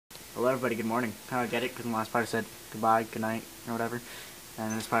Hello everybody, good morning. I get it, because in the last part I said goodbye, good night, or whatever.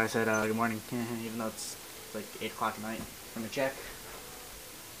 And in this part I said good morning, even though it's like 8 o'clock at night. Let me check.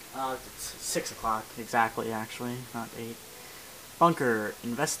 It's 6 o'clock, exactly, actually, not 8. Bunker.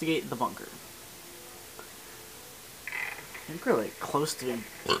 Investigate the bunker. I think we're like close to being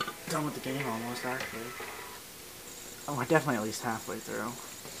done with the game almost, actually. Oh, we're definitely at least halfway through.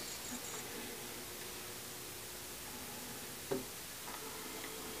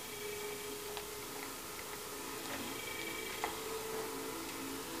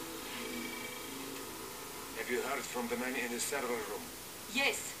 Have you heard from the men in the server room?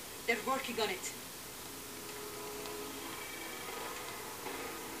 Yes, they're working on it.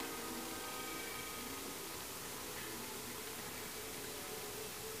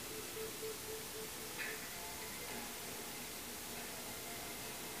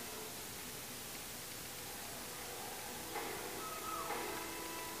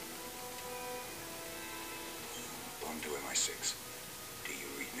 On to MI6. Do you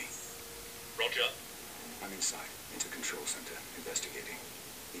read me? Roger. I'm inside, into control center, investigating.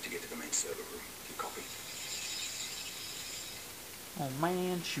 Need to get to the main server room. You copy? Oh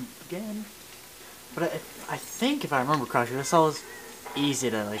man, shoot again. But I think if I remember correctly, this all is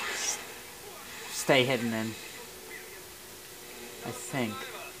easy to like stay hidden in. I think.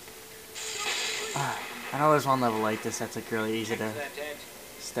 I know there's one level like this that's like really easy to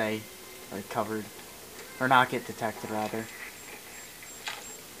stay like covered, or not get detected rather.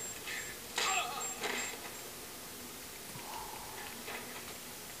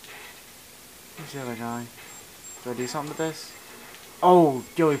 Where's the other guy? Do I do something with this? Oh,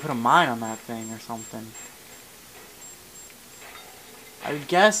 yo, we put a mine on that thing or something. I would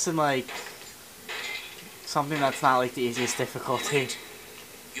guess in like something that's not like the easiest difficulty.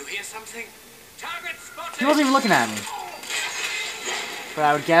 You hear something? Target spotted! He wasn't even looking at me. But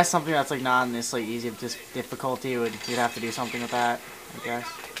I would guess something that's like not in this like easy difficulty you'd have to do something with that, I guess.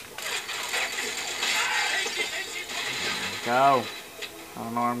 There we go. I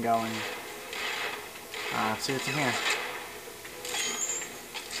don't know where I'm going. Let's see what's in here.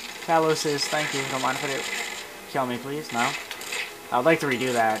 Talos, thank you. Don't mind if I do. Kill me, please. No? I would like to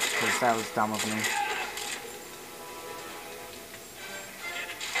redo that, because that was dumb of me.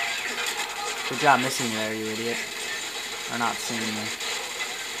 Good job missing me there, you idiot. Or not seeing me.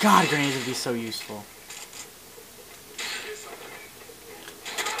 God, grenades would be so useful.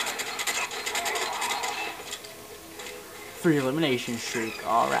 Free elimination streak.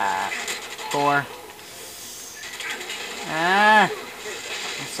 Alright. 4. Ah!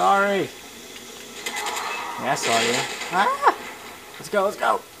 I'm sorry. Yeah, I saw you. Ah! Let's go, let's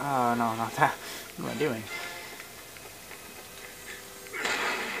go! Oh, no, not that. What am I doing?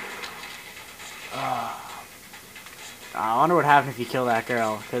 I wonder what happened if you kill that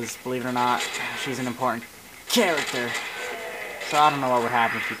girl, because believe it or not, she's an important character. So I don't know what would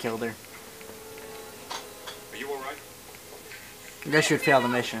happen if you killed her. Are you alright? I guess you would fail the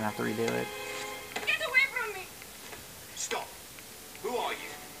mission and have to redo it. Get away from me! Stop! Who are you?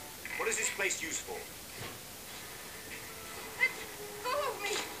 What is this place used for? Let go of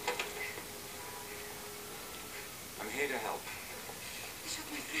me! I'm here to help. They shot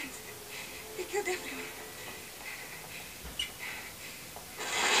my friends. They killed everyone.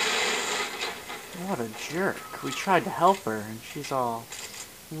 What a jerk. We tried to help her, and she's all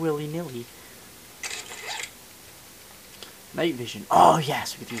willy-nilly. Night vision. Oh,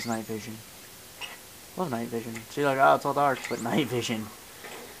 yes, we could use night vision. Love night vision. So you're like, oh, it's all dark, but night vision.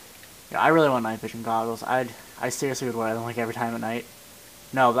 Yeah, I really want night vision goggles. I seriously would wear them like every time at night.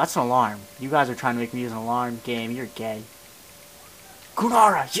 No, that's an alarm. You guys are trying to make me use an alarm game. You're gay.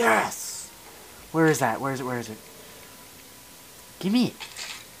 Kunara, yes! Where is that? Where is it? Where is it? Give me it.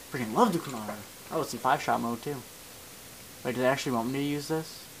 Freaking love the Kunara. Oh, it's in 5-shot mode too. Wait, do they actually want me to use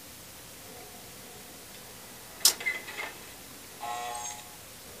this?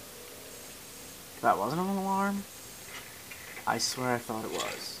 That wasn't an alarm? I swear I thought it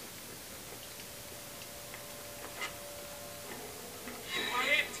was.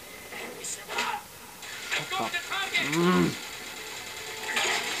 What the?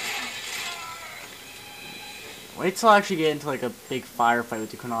 Wait till I actually get into like a big firefight with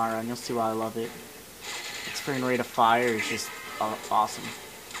the Kunara and you'll see why I love it. Its frame rate of fire is just awesome.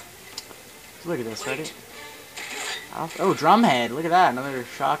 So look at this, ready? Oh, drumhead! Look at that, another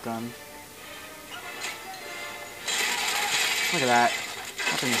shotgun. Look at that.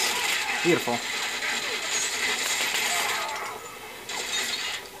 That thing is beautiful.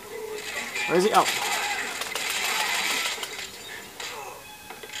 Where is he? Oh.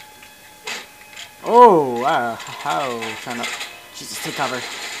 Oh, wow. How? Trying to... Jesus, take cover.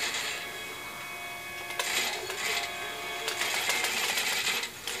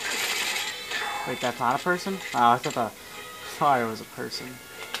 Wait, that's not a person? Oh, I thought the fire was a person.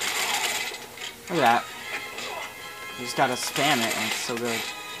 Look at that. You just gotta spam it and it's so good.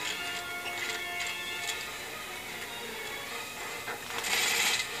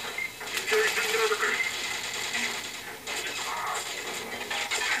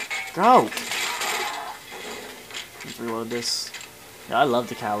 Go! Let's reload this. Yeah, I love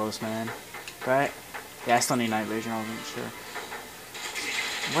the Kalos, man. Right? Yeah, I still need night vision, I wasn't sure.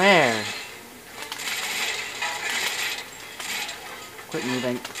 Where? Quit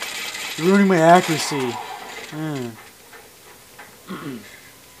moving. You're ruining my accuracy. Open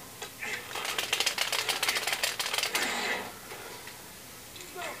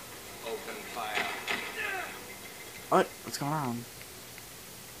fire. What? What's going on?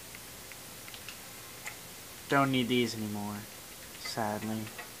 Don't need these anymore. Sadly.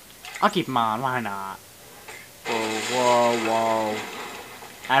 I'll keep them on, why not? Whoa, whoa, whoa.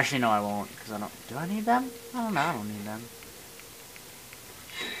 Actually, no, I won't, because I don't... Do I need them? I don't know, I don't need them.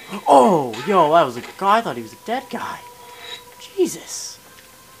 Oh, yo, that was a guy. I thought he was a dead guy. Jesus.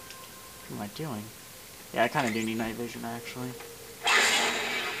 What am I doing? Yeah, I kind of do need night vision, actually.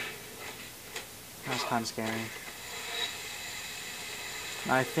 That's kind of scary.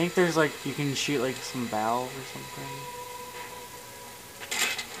 I think there's, like, you can shoot, like, some valve or something.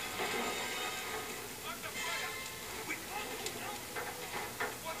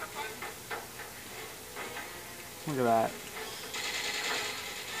 Look at that.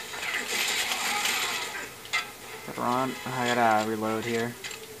 Gotta run. I gotta reload here.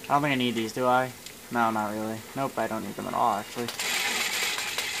 I don't think I need these, do I? No, not really. Nope, I don't need them at all, actually.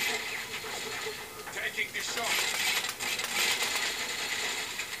 Taking the shot.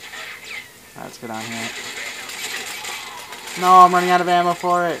 Let's go down here. No, I'm running out of ammo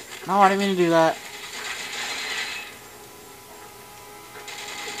for it. No, I didn't mean to do that.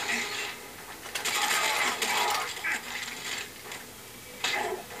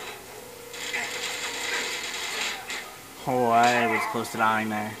 Oh, I was close to dying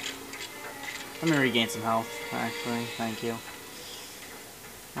there. Let me regain some health, actually. Thank you.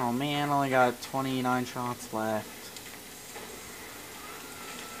 Oh man, I only got 29 shots left.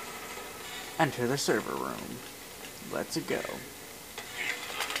 Enter the server room. Let's go.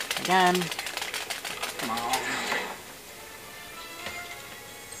 Again. Come on.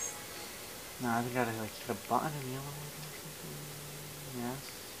 No, I think I gotta like hit a button in the elevator or something. Yes.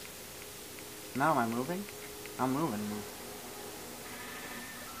 No, am I moving? I'm moving.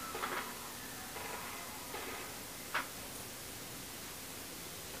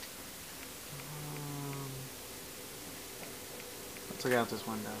 Let's look out this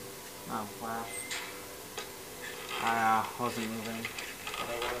window. Oh, wow. I wasn't moving. But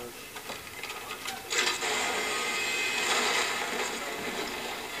I was.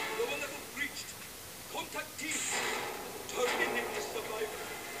 Lower level breached. Contact team. Terminate the survivor.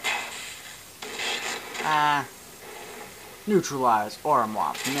 Neutralize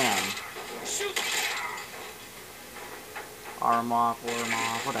Oromov, men. Shoot. Oromov,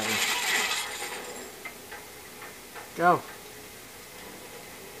 whatever. Go.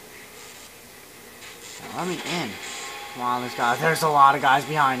 Let me in. Come on, there's a lot of guys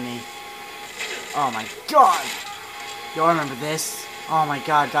behind me. Oh my god! Yo, I remember this. Oh my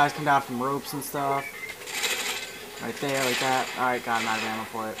god, guys come down from ropes and stuff. Right there, like that. Alright, got him out of ammo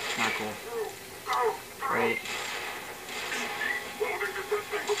for it. Not cool. Great.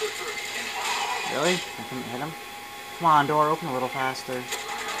 Really? I couldn't hit him? Come on, door, open a little faster.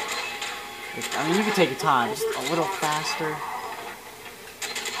 I mean, you can take your time, just a little faster.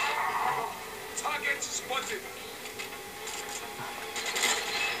 Target spotted.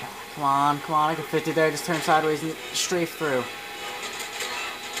 Come on, I can fit through there, just turn sideways and strafe through.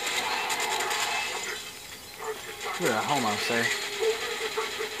 You're a homo, sir.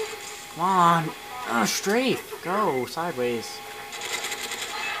 Come on. Oh, strafe. Go, sideways.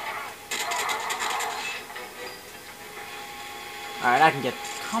 Alright, I can get...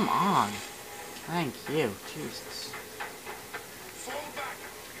 Come on. Thank you. Jesus.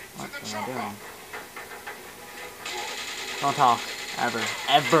 What am I doing? Don't talk. Ever.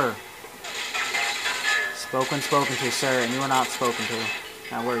 Ever. Spoken to, sir, and you were not spoken to.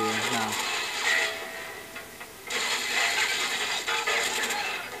 Now, were you? No.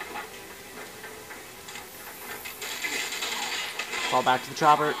 Fall back to the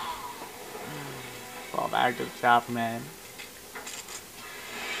chopper. Fall back to the chopper, man.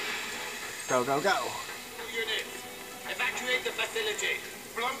 Go, go, go. Units, evacuate the facility.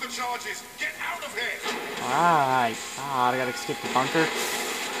 Blow the charges. Get out of here. Alright. God, I gotta escape the bunker.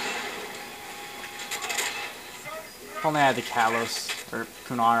 If only I had the Kalos, or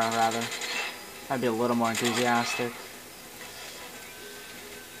Kunara, rather. I'd be a little more enthusiastic.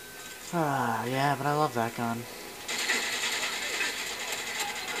 Yeah, but I love that gun.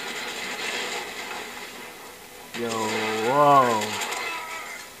 Yo, whoa.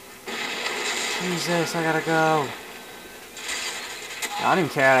 Jesus, I gotta go. I don't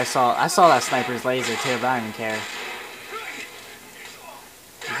even care. I saw that sniper's laser too, but I don't even care.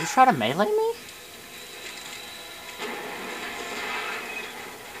 Did you try to melee me?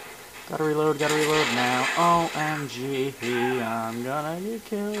 Gotta reload now. OMG, I'm gonna get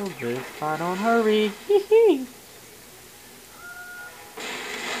killed if I don't hurry. Hee.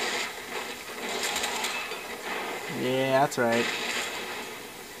 Yeah, that's right.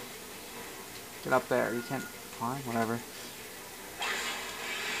 Get up there. You can't climb, whatever.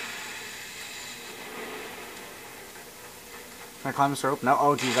 Can I climb this rope? No.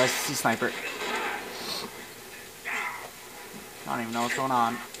 Oh, jeez, I see sniper. I don't even know what's going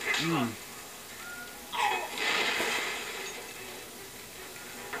on.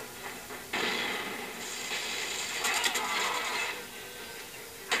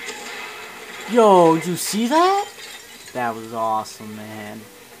 Yo, did you see that? That was awesome, man.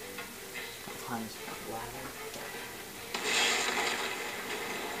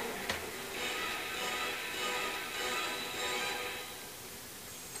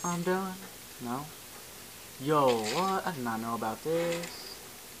 I'm done. No. Yo, what? I did not know about this.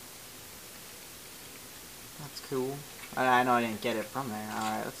 That's cool. I know I didn't get it from there.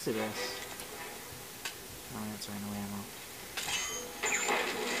 Alright, let's do this. Oh, that's right, no ammo.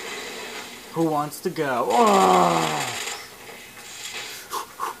 Who wants to go? Oh!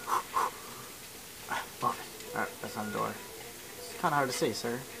 Alright, that's on the door. It's kind of hard to see,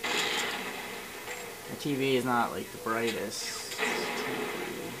 sir. The TV is not like the brightest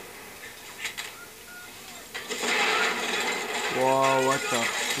TV. Whoa, what the?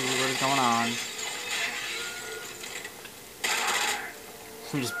 What is going on?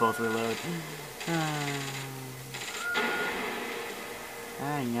 We just both reload.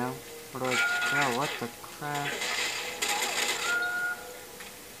 Dang, yo. Where do I go? What the crap?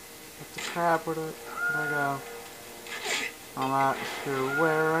 What the crap? Where do I go? I'm not sure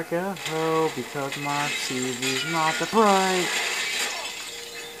where I go because my TV's not that bright.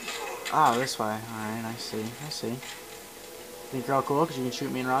 Oh, this way. Alright, I see. Think you're all cool because you can shoot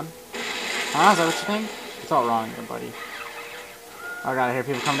me and run? Huh? Is that what you think? It's all wrong there, buddy. Oh god, I hear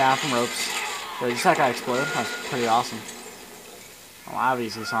people come down from ropes. Yo, did that guy explode? That's pretty awesome. Well,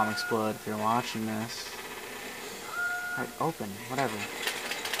 obviously saw him explode if you're watching this. Alright, open. Whatever.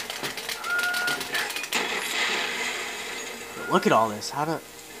 But look at all this. I don't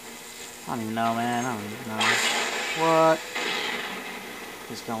even know, man. I don't even know. What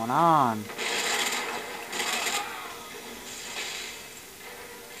is going on?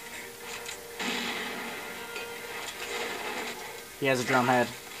 He has a drum head.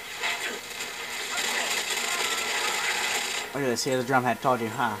 Look at this, he has a drum head. Told you,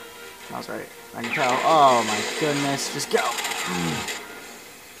 huh? I was right. I can tell. Oh my goodness, just go.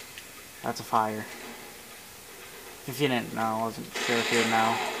 That's a fire. If you didn't know, I wasn't sure if you would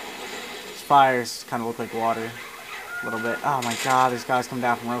know. These fires kind of look like water. A little bit. Oh my god, these guys come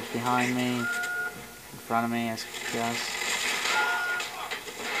down from ropes behind me. In front of me, I guess.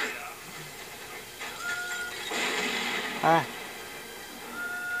 Ah.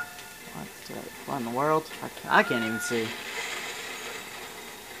 What in the world? I can't even see.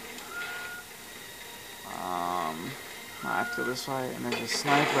 I have to go this way, and there's a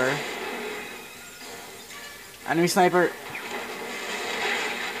sniper. Enemy sniper!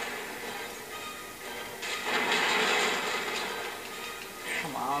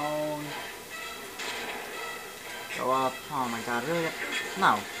 Come on. Go up. Oh my god, really?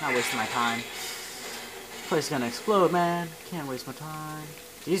 No, not wasting my time. This place is gonna explode, man. Can't waste my time.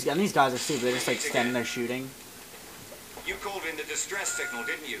 These guys are stupid. They're just like standing there shooting. You called in the distress signal,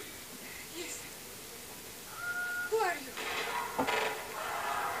 didn't you? Yes. Who are you? A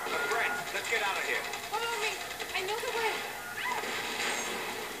friend. Let's get out of here. Follow me. I know the way.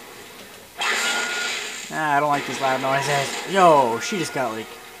 Nah, I don't like these loud noises. Yo, she just got like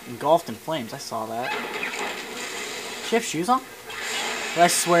engulfed in flames. I saw that. She have shoes on? But I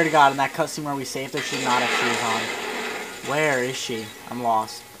swear to God, in that cutscene where we saved her, she did not have shoes on. Where is she? I'm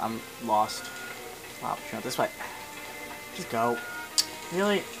lost. I'm lost. Wow, she went this way. Just go.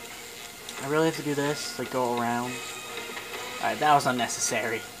 Really? I really have to do this? Like, go around? Alright, that was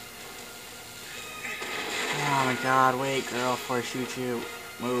unnecessary. Oh my god, wait, girl, before I shoot you.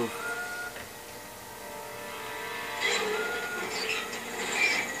 Move.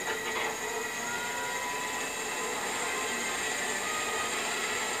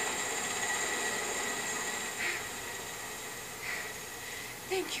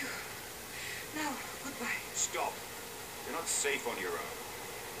 Stop. You're not safe on your own.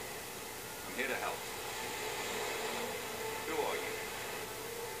 I'm here to help. Who are you?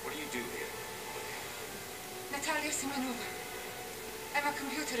 What do you do here? Natalia Simonova. I'm a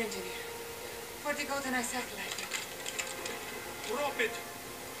computer engineer for the Goldeneye satellite. Drop it!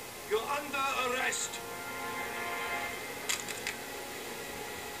 You're under arrest!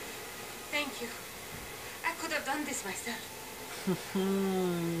 Thank you. I could have done this myself.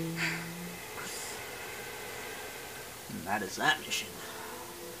 And that is that mission.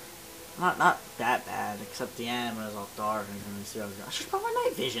 Not that bad, except the end when it was all dark and couldn't see. I should put my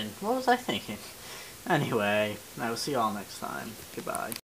night vision. What was I thinking? Anyway, I will see y'all next time. Goodbye.